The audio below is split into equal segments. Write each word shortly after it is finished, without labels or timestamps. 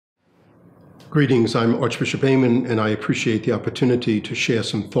Greetings, I'm Archbishop Aymond, and I appreciate the opportunity to share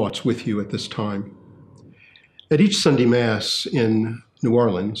some thoughts with you at this time. At each Sunday Mass in New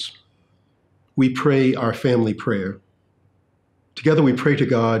Orleans, we pray our family prayer. Together we pray to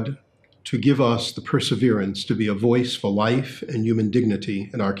God to give us the perseverance to be a voice for life and human dignity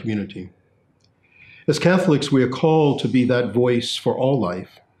in our community. As Catholics, we are called to be that voice for all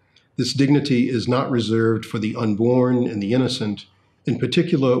life. This dignity is not reserved for the unborn and the innocent. In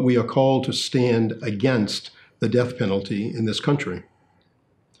particular, we are called to stand against the death penalty in this country.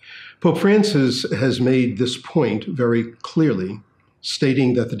 Pope Francis has made this point very clearly,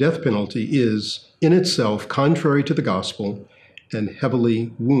 stating that the death penalty is, in itself, contrary to the gospel and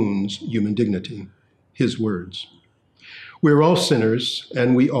heavily wounds human dignity. His words. We are all sinners,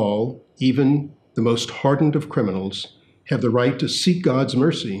 and we all, even the most hardened of criminals, have the right to seek God's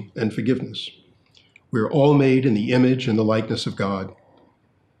mercy and forgiveness. We are all made in the image and the likeness of God.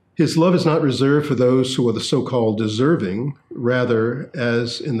 His love is not reserved for those who are the so-called deserving. Rather,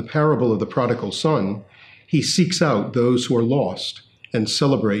 as in the parable of the prodigal son, he seeks out those who are lost and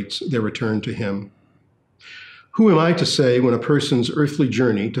celebrates their return to him. Who am I to say when a person's earthly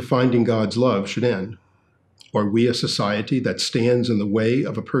journey to finding God's love should end? Are we a society that stands in the way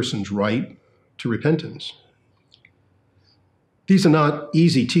of a person's right to repentance? These are not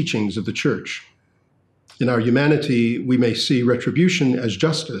easy teachings of the Church. In our humanity, we may see retribution as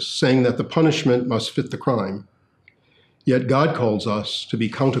justice, saying that the punishment must fit the crime. Yet God calls us to be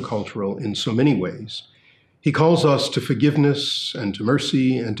countercultural in so many ways. He calls us to forgiveness and to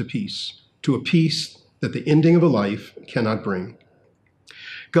mercy and to a peace that the ending of a life cannot bring.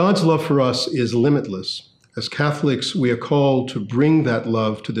 God's love for us is limitless. As Catholics, we are called to bring that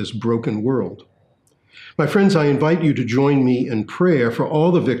love to this broken world. My friends, I invite you to join me in prayer for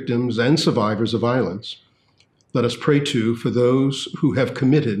all the victims and survivors of violence. Let us pray too for those who have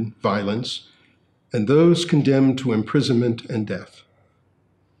committed violence and those condemned to imprisonment and death.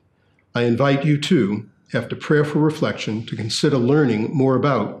 I invite you too, after prayerful reflection, to consider learning more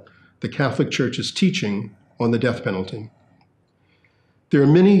about the Catholic Church's teaching on the death penalty. There are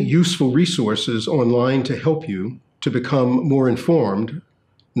many useful resources online to help you to become more informed,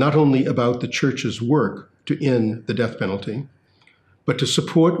 not only about the Church's work to end the death penalty, but to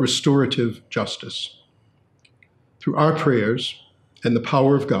support restorative justice. Through our prayers and the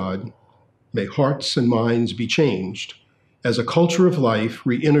power of God, may hearts and minds be changed as a culture of life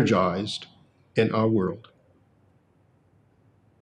re-energized in our world.